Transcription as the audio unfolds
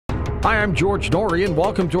Hi, I'm George Norrie, and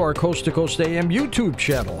welcome to our Coast to Coast AM YouTube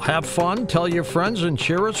channel. Have fun, tell your friends, and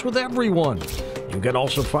share us with everyone. You can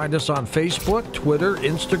also find us on Facebook, Twitter,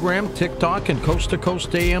 Instagram, TikTok, and Coast to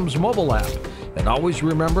Coast AM's mobile app. And always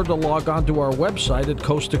remember to log on to our website at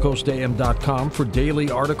coasttocoastam.com for daily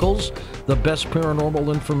articles, the best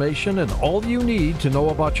paranormal information, and all you need to know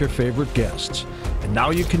about your favorite guests. And now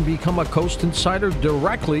you can become a Coast Insider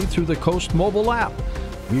directly through the Coast mobile app.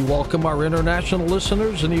 We welcome our international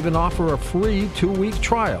listeners and even offer a free 2-week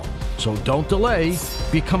trial. So don't delay.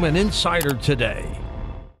 Become an insider today.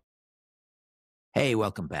 Hey,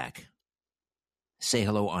 welcome back. Say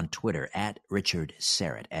hello on Twitter at Richard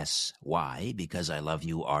Syrett, S-Y, because I love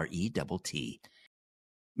you, R-E-T-T.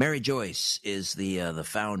 Mary Joyce is the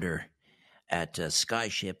founder at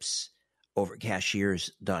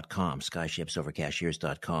skyshipsovercashiers.com,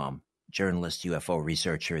 skyshipsovercashiers.com. Journalist, UFO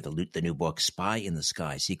researcher, the new book, Spy in the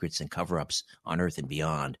Sky, Secrets and Cover-Ups on Earth and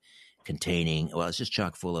Beyond, containing, well, it's just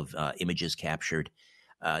chock full of images captured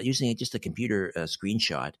using just a computer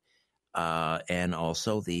screenshot, and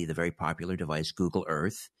also the very popular device, Google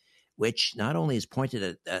Earth, which not only is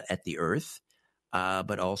pointed at the Earth,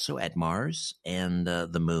 but also at Mars and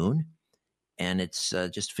the Moon. And it's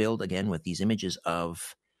just filled, again, with these images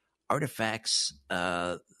of artifacts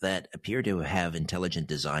that appear to have intelligent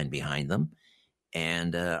design behind them,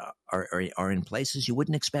 and are in places you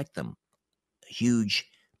wouldn't expect them. Huge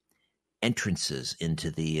entrances into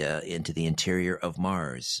the interior of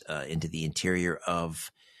Mars, into the interior of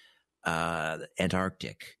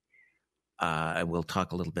Antarctic. We'll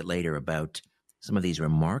talk a little bit later about some of these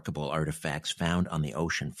remarkable artifacts found on the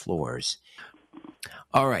ocean floors.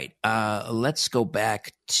 All right, let's go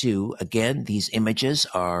back to, again, these images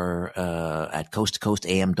are at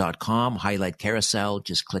coasttocoastam.com, highlight carousel,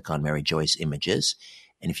 just click on Mary Joyce images.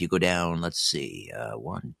 And if you go down, let's see,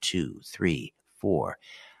 1, 2, 3, 4,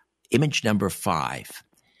 image number 5.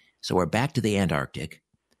 So we're back to the Antarctic,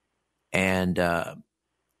 and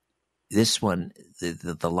this one,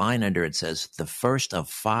 the line under it says, the first of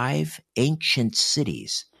 5 ancient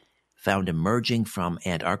cities found emerging from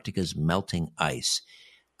Antarctica's melting ice.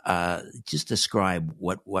 Just describe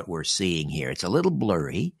what we're seeing here. It's a little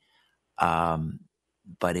blurry,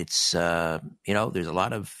 but it's, there's a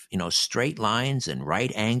lot of, straight lines and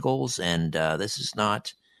right angles, and this does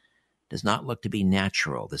not look to be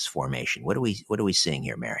natural, this formation. What are we seeing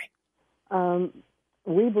here, Mary?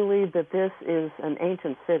 We believe that this is an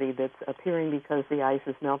ancient city that's appearing because the ice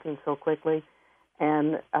is melting so quickly,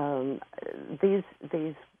 and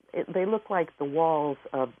they look like the walls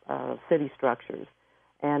of city structures.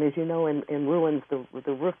 And as you know, in ruins, the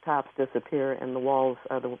rooftops disappear and the walls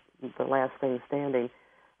are the last thing standing.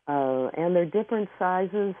 And they're different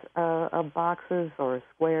sizes of boxes or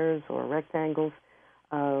squares or rectangles,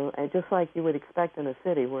 and just like you would expect in a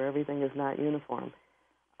city where everything is not uniform.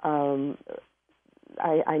 I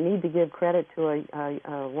need to give credit to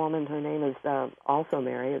a woman. Her name is also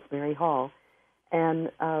Mary. It's Mary Hall.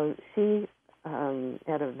 And she,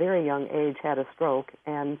 at a very young age, had a stroke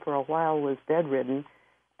and for a while was bedridden.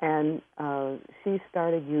 And she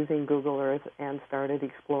started using Google Earth and started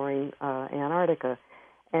exploring Antarctica.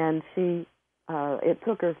 And it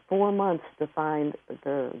took her 4 months to find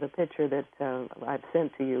the picture that I've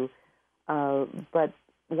sent to you. But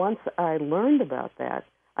once I learned about that,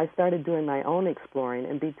 I started doing my own exploring.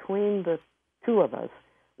 And between the two of us,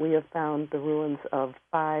 we have found the ruins of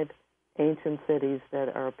 5 ancient cities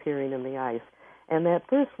that are appearing in the ice. And that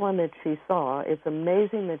first one that she saw, it's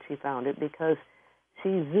amazing that she found it because she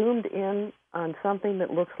zoomed in on something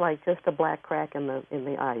that looks like just a black crack in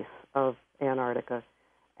the ice of Antarctica.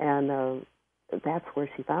 And that's where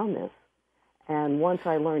she found this. And once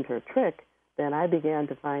I learned her trick, then I began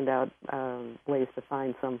to find out ways to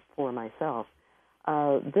find some for myself.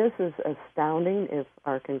 This is astounding if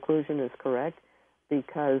our conclusion is correct,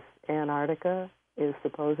 because Antarctica is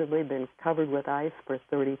supposedly been covered with ice for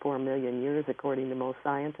 34 million years, according to most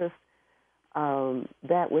scientists.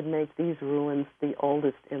 That would make these ruins the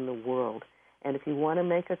oldest in the world. And if you want to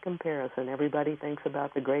make a comparison, everybody thinks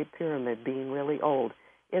about the Great Pyramid being really old.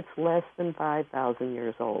 It's less than 5,000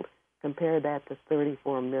 years old. Compare that to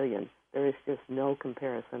 34 million. There is just no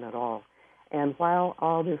comparison at all. And while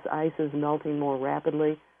all this ice is melting more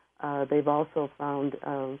rapidly, they've also found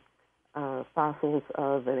fossils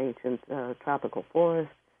of an ancient tropical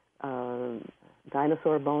forest.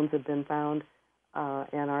 Dinosaur bones have been found.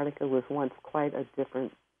 Antarctica was once quite a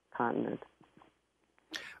different continent.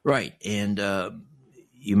 Right, and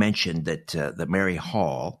you mentioned that Mary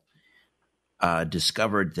Hall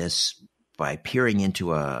discovered this by peering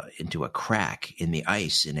into a crack in the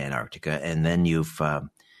ice in Antarctica, and then you've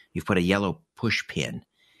put a yellow push pin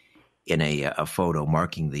in a photo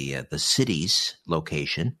marking the city's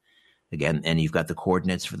location. Again, and you've got the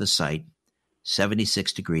coordinates for the site: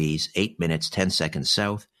 76 degrees, 8 minutes, 10 seconds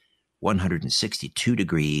south, 162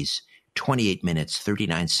 degrees, 28 minutes,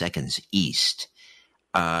 39 seconds east.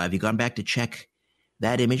 Have you gone back to check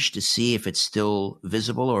that image to see if it's still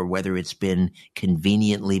visible or whether it's been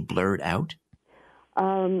conveniently blurred out?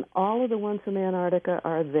 All of the ones from Antarctica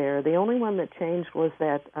are there. The only one that changed was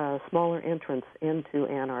that smaller entrance into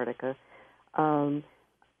Antarctica.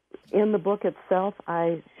 In the book itself,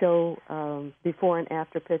 I show before and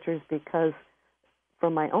after pictures because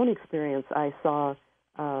from my own experience, I saw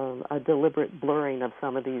a deliberate blurring of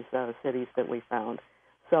some of these cities that we found.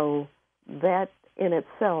 So that in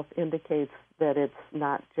itself indicates that it's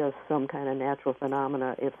not just some kind of natural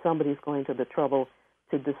phenomena. If somebody's going to the trouble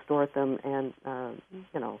to distort them and,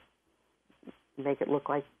 make it look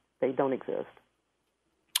like they don't exist.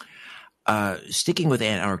 Sticking with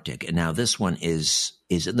Antarctic, and now this one is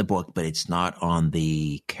in the book, but it's not on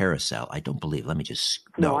the carousel. I don't believe. Let me just.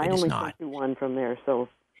 No, it is not. I only sent you one from there. So,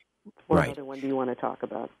 what other one do you want to talk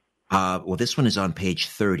about? Well, this one is on page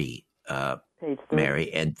 30, page 30.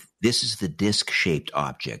 Mary, and this is the disc-shaped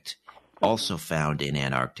object, also found in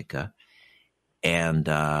Antarctica, and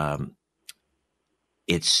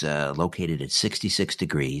it's located at 66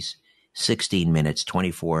 degrees, 16 minutes,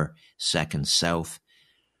 24 seconds south,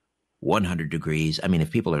 100 degrees. I mean,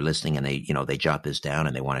 if people are listening and they jot this down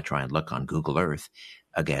and they want to try and look on Google Earth,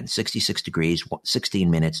 again, 66 degrees,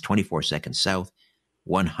 16 minutes, 24 seconds south,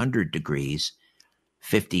 100 degrees,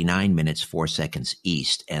 59 minutes, 4 seconds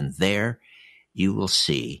east. And there you will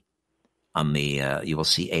see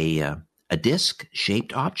a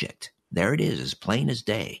disc-shaped object. There it is, as plain as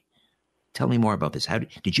day. Tell me more about this. How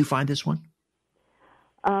did you find this one?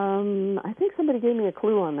 I think somebody gave me a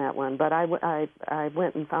clue on that one, but I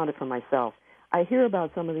went and found it for myself. I hear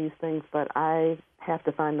about some of these things, but I have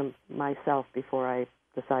to find them myself before I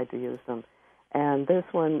decide to use them. And this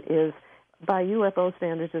one is, by UFO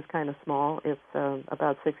standards, is kind of small. It's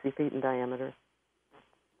about 60 feet in diameter.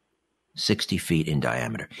 60 feet in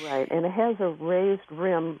diameter. Right, and it has a raised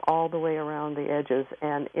rim all the way around the edges.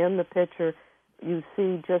 And in the picture, you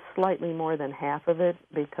see just slightly more than half of it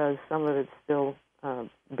because some of it's still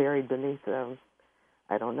buried beneath.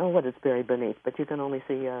 I don't know what it's buried beneath, but you can only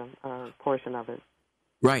see a portion of it.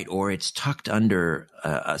 Right, or it's tucked under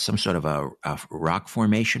some sort of a rock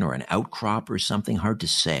formation or an outcrop or something. Hard to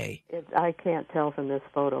say. I can't tell from this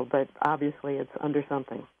photo, but obviously it's under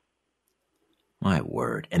something. My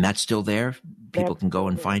word. And that's still there? People can go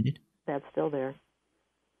and find it? That's still there.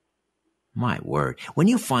 My word. When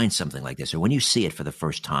you find something like this, or when you see it for the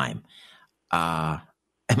first time, do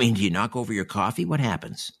you knock over your coffee? What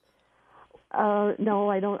happens? No,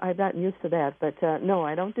 I don't. I've gotten used to that. But no,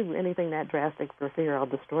 I don't do anything that drastic for fear I'll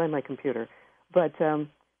destroy my computer. But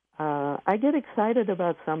I get excited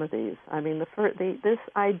about some of these. I mean, this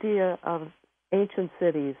idea of ancient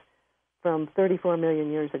cities from 34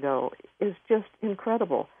 million years ago is just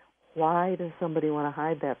incredible. Why does somebody want to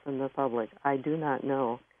hide that from the public? I do not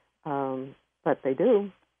know, but they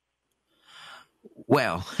do.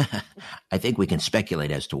 Well, I think we can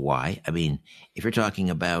speculate as to why. I mean, if you're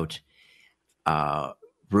talking about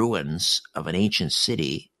ruins of an ancient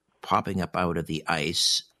city popping up out of the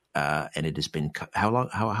ice, and it has been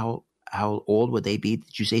how old would they be?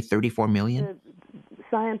 Did you say 34 million?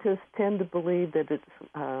 Scientists tend to believe that it's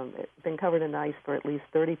been covered in ice for at least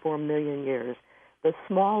 34 million years. The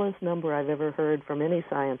smallest number I've ever heard from any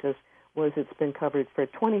scientist was it's been covered for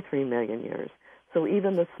 23 million years. So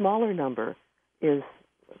even the smaller number is,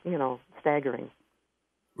 staggering.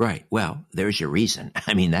 Right. Well, there's your reason.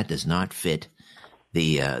 I mean, that does not fit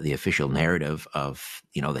the official narrative of,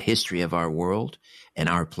 the history of our world and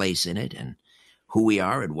our place in it and who we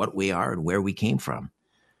are and what we are and where we came from.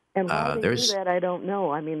 And why they do that, I don't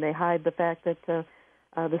know. I mean, they hide the fact that the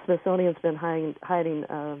Smithsonian's been hiding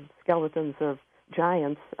skeletons of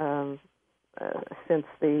giants since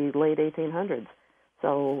the late 1800s.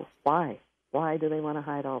 So why? Why do they want to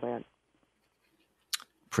hide all that?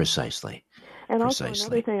 Precisely. And also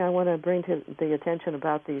another thing I want to bring to the attention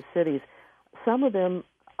about these cities, some of them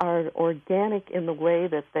are organic in the way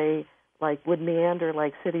that they would meander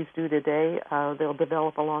like cities do today. They'll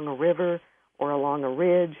develop along a river or along a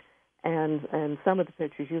ridge, and some of the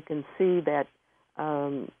pictures you can see that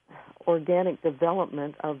organic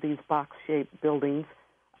development of these box-shaped buildings,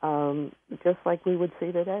 just like we would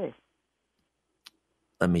see today.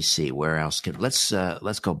 Let me see where else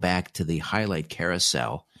let's go back to the highlight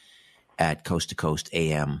carousel at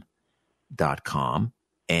coasttocoastam.com,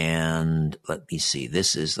 and let me see.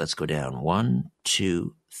 Let's go down 1,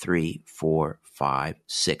 2, 3, 4, 5,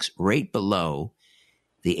 6, right below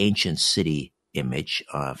the ancient city image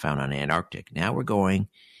found on Antarctica. Now we're going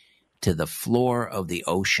to the floor of the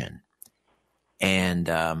ocean. And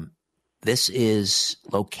this is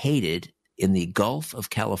located in the Gulf of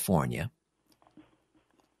California.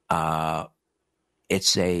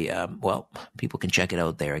 It's people can check it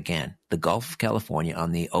out there again. The Gulf of California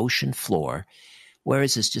on the ocean floor. Where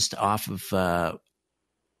is this? Just off of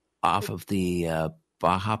the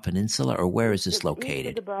Baja Peninsula, or where is this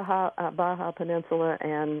located? East of the Baja Peninsula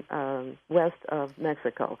and west of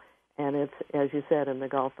Mexico, and it's, as you said, in the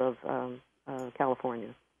Gulf of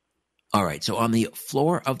California. All right. So on the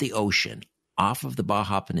floor of the ocean, off of the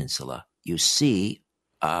Baja Peninsula, you see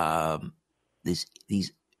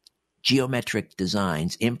these geometric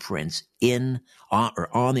designs, imprints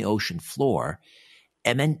on the ocean floor,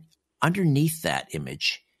 and then underneath that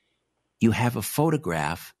image, you have a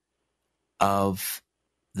photograph of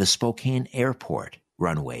the Spokane airport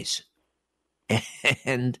runways.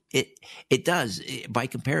 And it does, by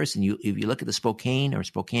comparison, if you look at the Spokane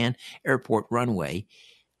airport runway,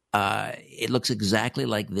 it looks exactly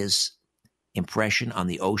like this impression on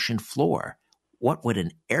the ocean floor. What would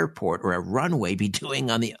an airport or a runway be doing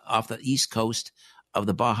off the east coast of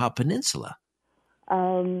the Baja Peninsula?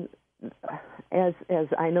 As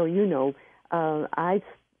I know you know, I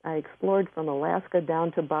explored from Alaska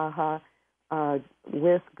down to Baja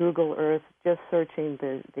with Google Earth, just searching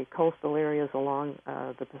the coastal areas along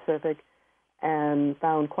the Pacific, and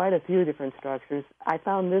found quite a few different structures. I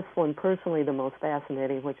found this one personally the most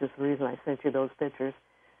fascinating, which is the reason I sent you those pictures.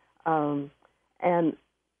 And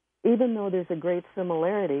even though there's a great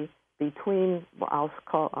similarity between, I'll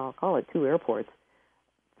call it two airports,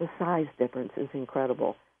 the size difference is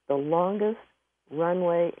incredible. The longest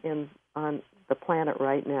runway on the planet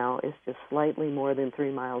right now is just slightly more than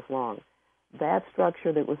 3 miles long. That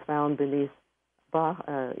structure that was found beneath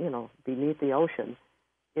the ocean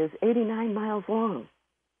is 89 miles long.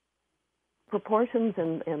 Proportions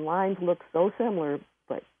and lines look so similar,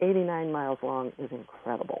 but 89 miles long is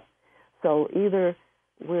incredible. So either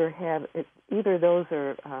those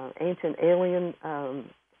are ancient alien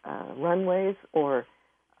runways, or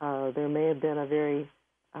there may have been a very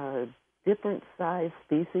different size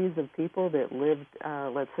species of people that lived,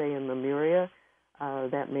 let's say, in Lemuria.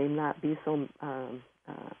 That may not be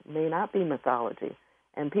mythology,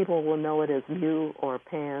 and people will know it as Mu or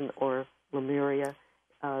Pan or Lemuria.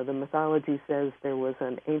 The mythology says there was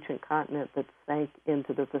an ancient continent that sank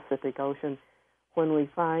into the Pacific Ocean. When we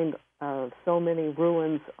find so many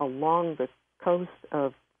ruins along the coast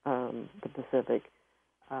of the Pacific,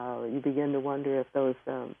 you begin to wonder if those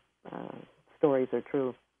stories are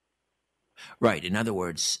true. Right. In other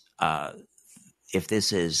words, if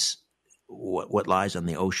this is what lies on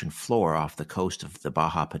the ocean floor off the coast of the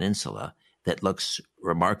Baja Peninsula that looks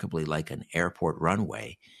remarkably like an airport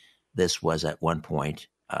runway, this was at one point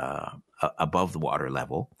above the water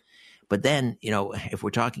level. But then, if we're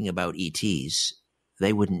talking about ETs,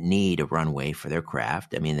 they wouldn't need a runway for their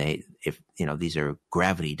craft. I mean, these are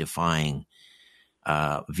gravity-defying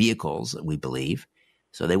vehicles, we believe,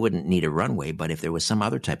 so they wouldn't need a runway. But if there was some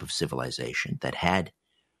other type of civilization that had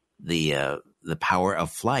the power of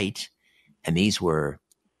flight, and these were,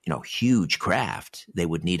 huge craft, they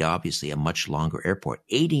would need obviously a much longer airport.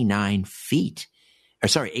 89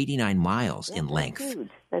 miles in length. Huge.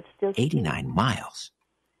 That's just 89 huge. Miles.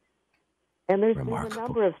 And there's a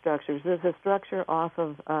number of structures. There's a structure off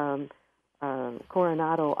of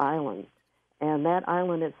Coronado Island, and that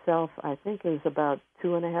island itself, I think, is about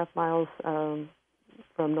 2.5 miles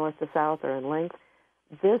from north to south or in length.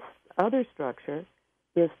 This other structure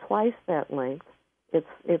is twice that length.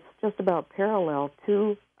 It's just about parallel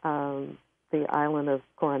to the island of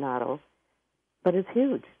Coronado, but it's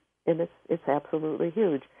huge, and it's absolutely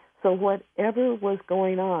huge. So whatever was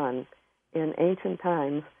going on in ancient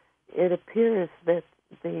times, it appears that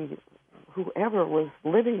whoever was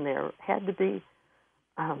living there had to be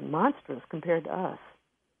monstrous compared to us.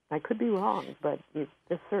 I could be wrong, but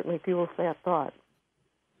this certainly fuels that thought.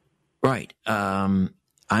 Right. I'm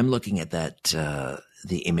looking at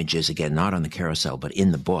the images again, not on the carousel, but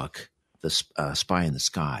in the book, The Spy in the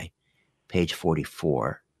Sky, page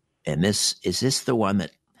 44. And is this the one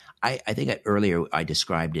that I think earlier I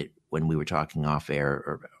described it when we were talking off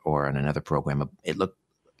air or on another program. It looked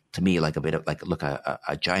to me like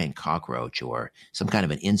a giant cockroach or some kind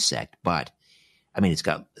of an insect, but I mean, it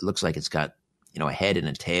looks like it's got, a head and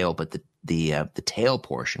a tail, but the tail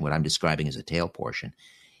portion, what I'm describing as a tail portion,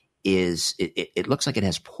 it looks like it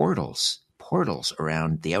has portals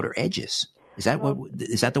around the outer edges. Is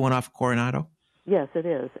that the one off Coronado? Yes, it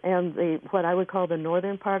is. And what I would call the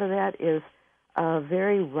northern part of that is a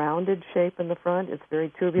very rounded shape in the front. It's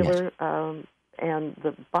very tubular. Yes. And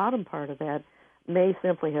the bottom part of that may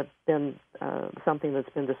simply have been something that's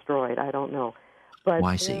been destroyed. I don't know. But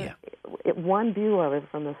I see, yeah. One view of it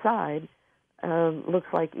from the side looks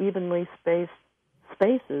like evenly spaced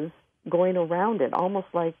spaces going around it, almost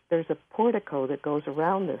like there's a portico that goes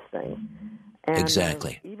around this thing. And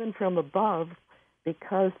Exactly. Even from above,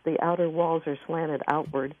 because the outer walls are slanted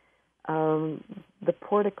outward, the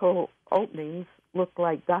portico openings look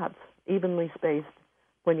like dots, evenly spaced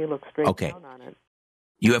when you look straight down on it.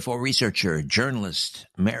 UFO researcher, journalist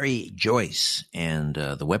Mary Joyce, and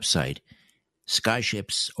the website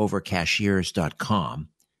skyshipsovercashiers.com.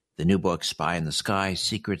 The new book, Spy in the Sky,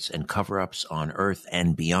 Secrets and Cover-Ups on Earth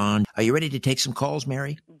and Beyond. Are you ready to take some calls,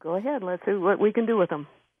 Mary? Go ahead. Let's see what we can do with them.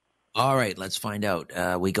 All right, let's find out.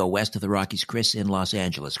 We go west of the Rockies. Chris in Los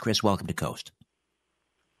Angeles. Chris, welcome to Coast.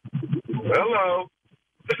 Hello.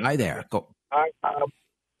 Hi there. Go. I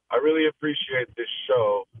really appreciate this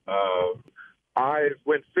show. I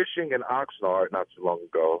went fishing in Oxnard not too long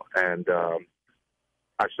ago, and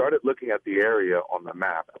I started looking at the area on the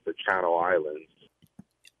map of the Channel Islands.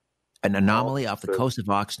 An anomaly off the coast of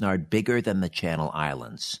Oxnard bigger than the Channel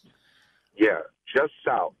Islands. Yeah, just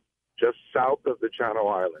south of the Channel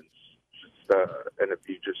Islands. And if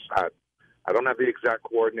you I don't have the exact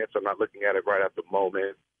coordinates. I'm not looking at it right at the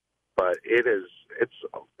moment, but it's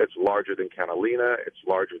larger than Catalina. It's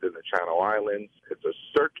larger than the Channel Islands. It's a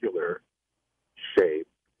circular shape,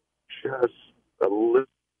 just a little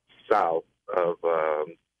south of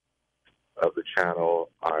the Channel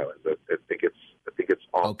Islands. I think it's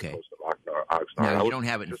on the coast of Oxnard. Now, you don't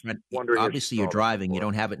have it in front. Obviously, you're driving. You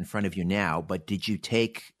don't have it in front of you now. But did you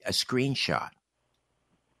take a screenshot?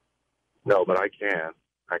 No, but I can.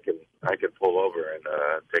 I can pull over and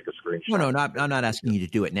take a screenshot. No, I'm not asking you to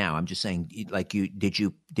do it now. I'm just saying, did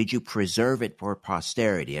you preserve it for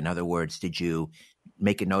posterity? In other words, did you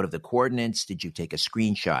make a note of the coordinates? Did you take a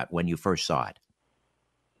screenshot when you first saw it?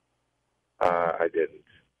 I didn't.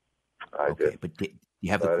 I did. But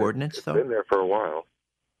you have the coordinates, though? It's been there for a while.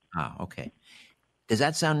 Ah, okay. Does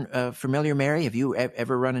that sound familiar, Mary? Have you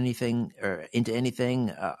ever run anything or into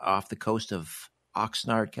anything off the coast of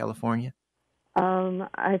Oxnard, California?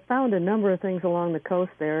 I found a number of things along the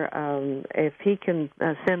coast there. If he can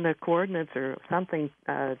send the coordinates or something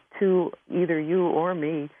to either you or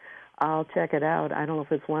me, I'll check it out. I don't know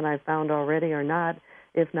if it's one I found already or not.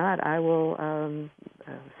 If not, I will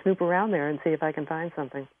snoop around there and see if I can find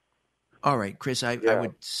something. All right, Chris, I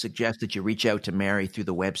would suggest that you reach out to Mary through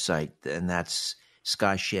the website, and that's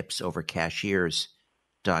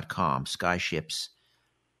skyshipsovercashiers.com, skyshipsovercashiers.com.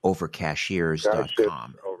 Over cashiers.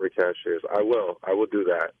 I will do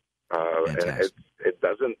that. And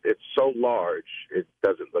it's so large, it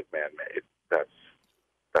doesn't look man-made.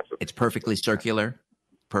 It's perfectly circular.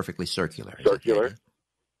 Perfectly circular. Circular.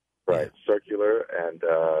 Right, yeah. Circular. And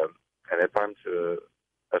if I'm to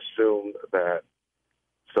assume that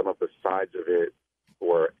some of the sides of it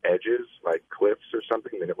were edges, like cliffs or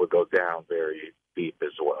something, then it would go down very deep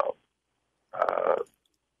as well.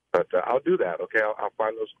 But I'll do that. Okay, I'll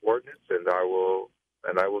find those coordinates and I will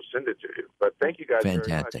send it to you. But thank you guys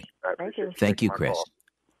Fantastic. very much. Thank you, Chris.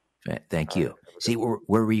 Thank you. See,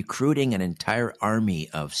 we're recruiting an entire army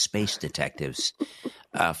of space detectives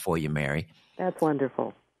for you, Mary. That's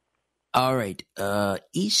wonderful. All right.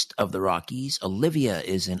 East of the Rockies, Olivia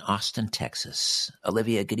is in Austin, Texas.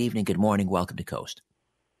 Olivia, good evening, good morning. Welcome to Coast.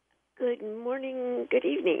 Good morning, good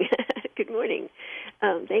evening. Good morning.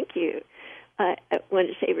 Thank you. I want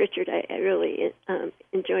to say, Richard, I really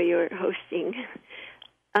enjoy your hosting.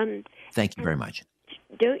 Thank you very much.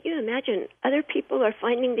 Don't you imagine other people are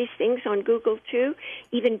finding these things on Google too,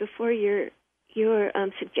 even before you're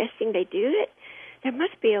suggesting they do it? There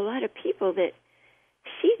must be a lot of people that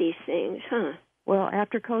see these things, huh? Well,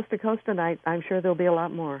 after Coast to Coast tonight, I'm sure there'll be a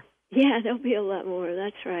lot more. Yeah, there'll be a lot more.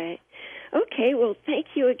 That's right. Okay, well, thank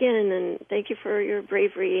you again, and thank you for your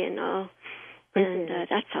bravery and all. And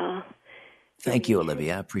that's all. Thank you,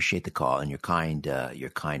 Olivia. I appreciate the call and your kind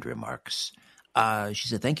remarks. She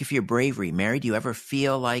said, "Thank you for your bravery, Mary. Do you ever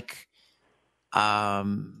feel like,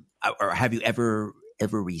 or have you ever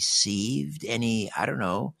received any, I don't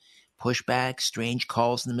know, pushback, strange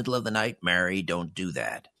calls in the middle of the night? Mary, don't do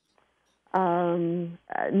that."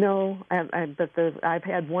 No, but I've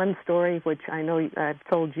had one story which I know I've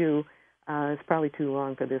told you. It's probably too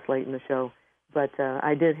long for this late in the show, but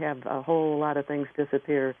I did have a whole lot of things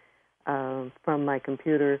disappear from my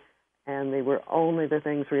computer, and they were only the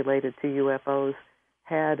things related to UFOs.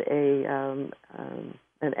 Had an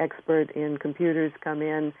expert in computers come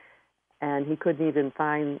in and he couldn't even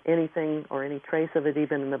find anything or any trace of it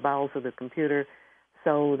even in the bowels of the computer.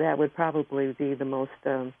 So that would probably be the most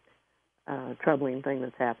troubling thing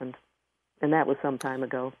that's happened, and that was some time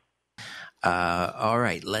ago. All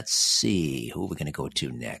right, let's see. Who are we going to go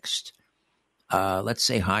to next? Let's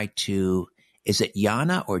say hi to, is it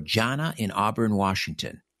Yana or Jana in Auburn,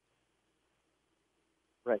 Washington?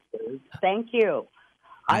 Right. Thank you.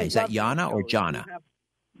 Hi, is that Yana or Jana?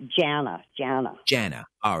 Jana. Jana.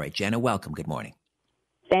 All right, Jana, welcome. Good morning.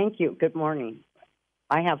 Thank you. Good morning.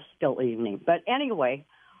 I have still evening. But anyway,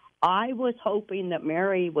 I was hoping that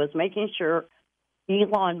Mary was making sure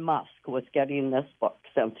Elon Musk was getting this book.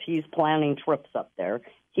 Since he's planning trips up there,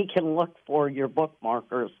 he can look for your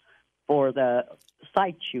bookmarkers for the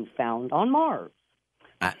sites you found on Mars.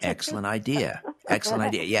 Excellent idea. Excellent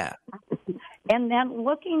idea, yeah. And then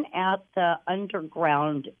looking at the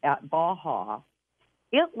underground at Baja,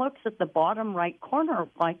 it looks at the bottom right corner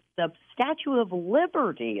like the Statue of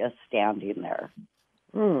Liberty is standing there.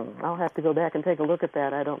 I'll have to go back and take a look at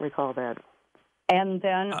that. I don't recall that. And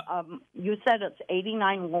then you said it's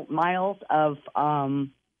 89 miles of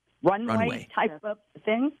runway type of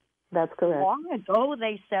thing? That's correct. Long ago,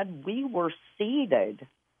 they said we were seeded.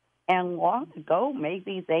 And long ago,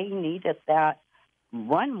 maybe they needed that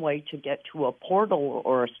runway to get to a portal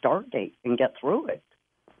or a start date and get through it.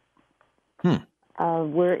 None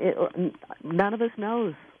of us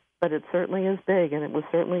knows, but it certainly is big, and it was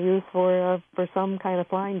certainly used for some kind of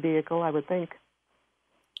flying vehicle, I would think.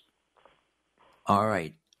 All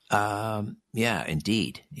right. Yeah,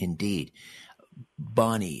 indeed.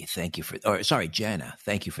 Bonnie, thank you Jana,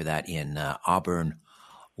 thank you for that in Auburn,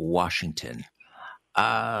 Washington.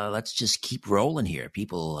 Let's just keep rolling here.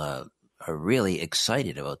 People are really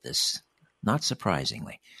excited about this, not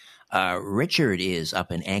surprisingly. Richard is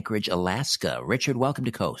up in Anchorage, Alaska. Richard, welcome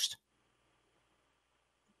to Coast.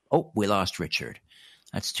 Oh, we lost Richard.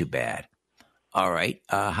 That's too bad. All right.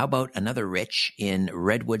 How about another Rich in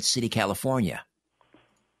Redwood City, California?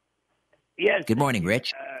 Yes. Good morning,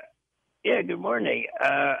 Rich. Yeah, good morning.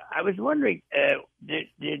 I was wondering,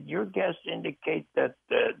 did your guest indicate that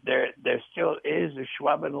there still is a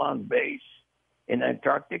Schwabenland base in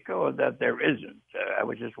Antarctica, or that there isn't? I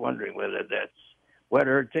was just wondering what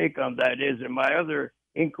her take on that is. And my other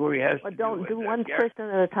inquiry has to don't do one question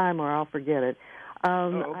at a time, or I'll forget it.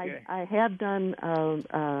 Okay. I have done.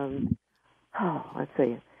 Let's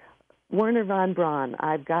see. Werner von Braun.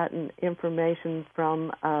 I've gotten information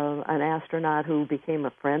from an astronaut who became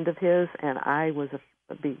a friend of his, and I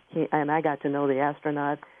got to know the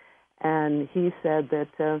astronaut, and he said that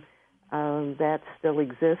that still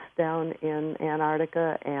exists down in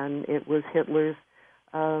Antarctica, and it was Hitler's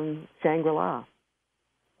Shangri-La.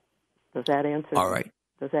 Does that answer? All right.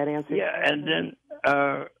 Does that answer? Yeah, and then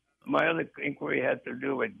my other inquiry had to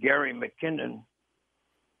do with Gary McKinnon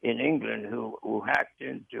in England, who hacked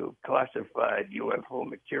into classified UFO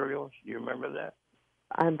materials. Do you remember that?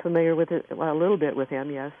 I'm familiar with it, a little bit with him,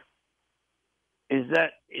 yes. Is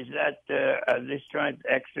that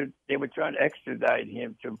they were trying to extradite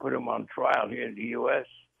him to put him on trial here in the U.S.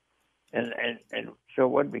 And so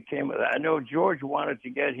what became of that? I know George wanted to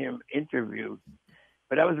get him interviewed,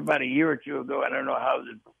 but that was about a year or two ago. I don't know how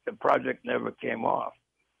the project never came off.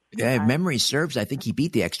 Yeah, if memory serves, I think he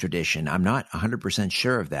beat the extradition. I'm not 100%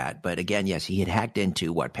 sure of that. But again, yes, he had hacked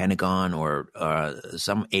into Pentagon or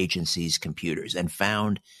some agency's computers and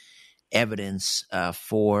found evidence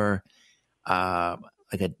for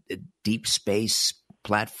like a deep space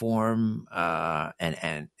platform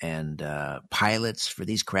and pilots for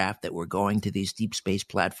these craft that were going to these deep space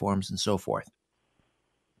platforms and so forth.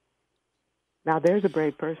 Now, there's a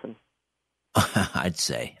brave person. I'd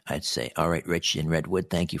say. All right, Rich in Redwood,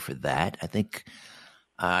 thank you for that. I think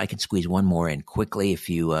I can squeeze one more in quickly. If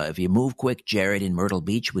you move quick, Jared in Myrtle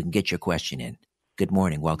Beach, we can get your question in. Good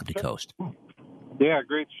morning. Welcome to Coast. Yeah,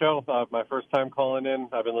 great show. My first time calling in.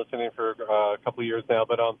 I've been listening for a couple of years now.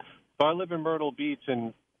 But so I live in Myrtle Beach,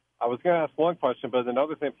 and I was going to ask one question, but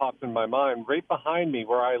another thing popped in my mind. Right behind me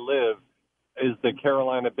where I live is the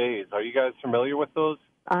Carolina Bays. Are you guys familiar with those?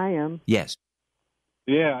 I am. Yes.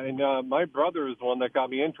 Yeah, and my brother is the one that got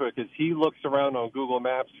me into it because he looks around on Google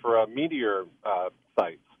Maps for meteor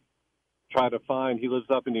sites. He lives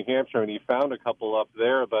up in New Hampshire, and he found a couple up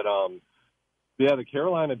there. But, yeah, the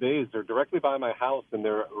Carolina Bays, they're directly by my house, and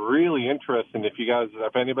they're really interesting.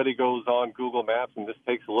 If anybody goes on Google Maps and just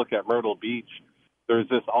takes a look at Myrtle Beach, there's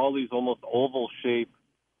all these almost oval-shaped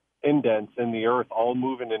indents in the earth all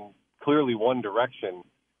moving in clearly one direction.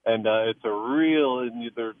 And they're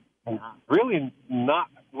really not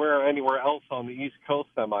anywhere else on the East Coast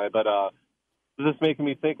but this is making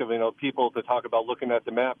me think of, people to talk about looking at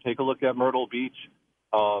the map. Take a look at Myrtle Beach,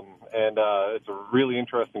 and it's a really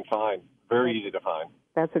interesting find. Very easy to find.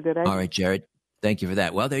 That's a good idea. All right, Jared. Thank you for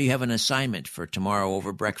that. Well, there you have an assignment for tomorrow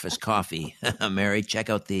over breakfast coffee. Mary, check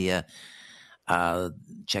out the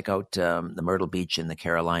Myrtle Beach and the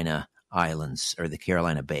Carolina Islands, or the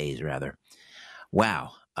Carolina Bays, rather.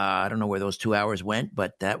 Wow. I don't know where those 2 hours went,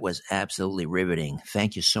 but that was absolutely riveting.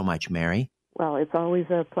 Thank you so much, Mary. Well, it's always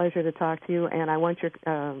a pleasure to talk to you, and I want your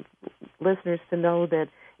listeners to know that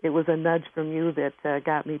it was a nudge from you that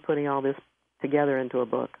got me putting all this together into a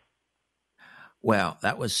book. Well,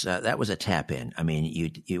 that was a tap in. I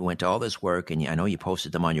mean, you went to all this work, and I know you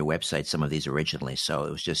posted them on your website, some of these originally. So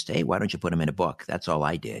it was just, hey, why don't you put them in a book? That's all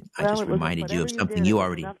I did. I just reminded you of something you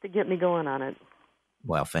already. Enough to get me going on it.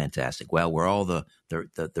 Well, fantastic. Well, we're all the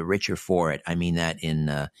richer for it. I mean that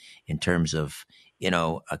in terms of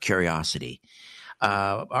a curiosity.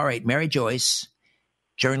 All right, Mary Joyce,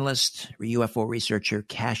 journalist, UFO researcher,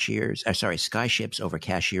 Skyships over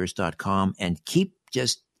cashiers.com, and keep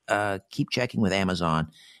checking with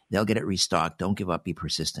Amazon. They'll get it restocked. Don't give up. Be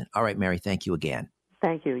persistent. All right, Mary, thank you again.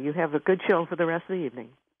 Thank you. You have a good show for the rest of the evening.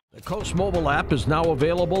 The Coast mobile app is now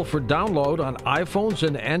available for download on iPhones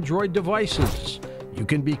and Android devices. You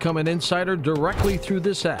can become an insider directly through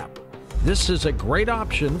this app. This is a great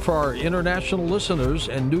option for our international listeners,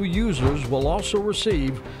 and new users will also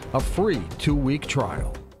receive a free 2-week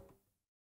trial.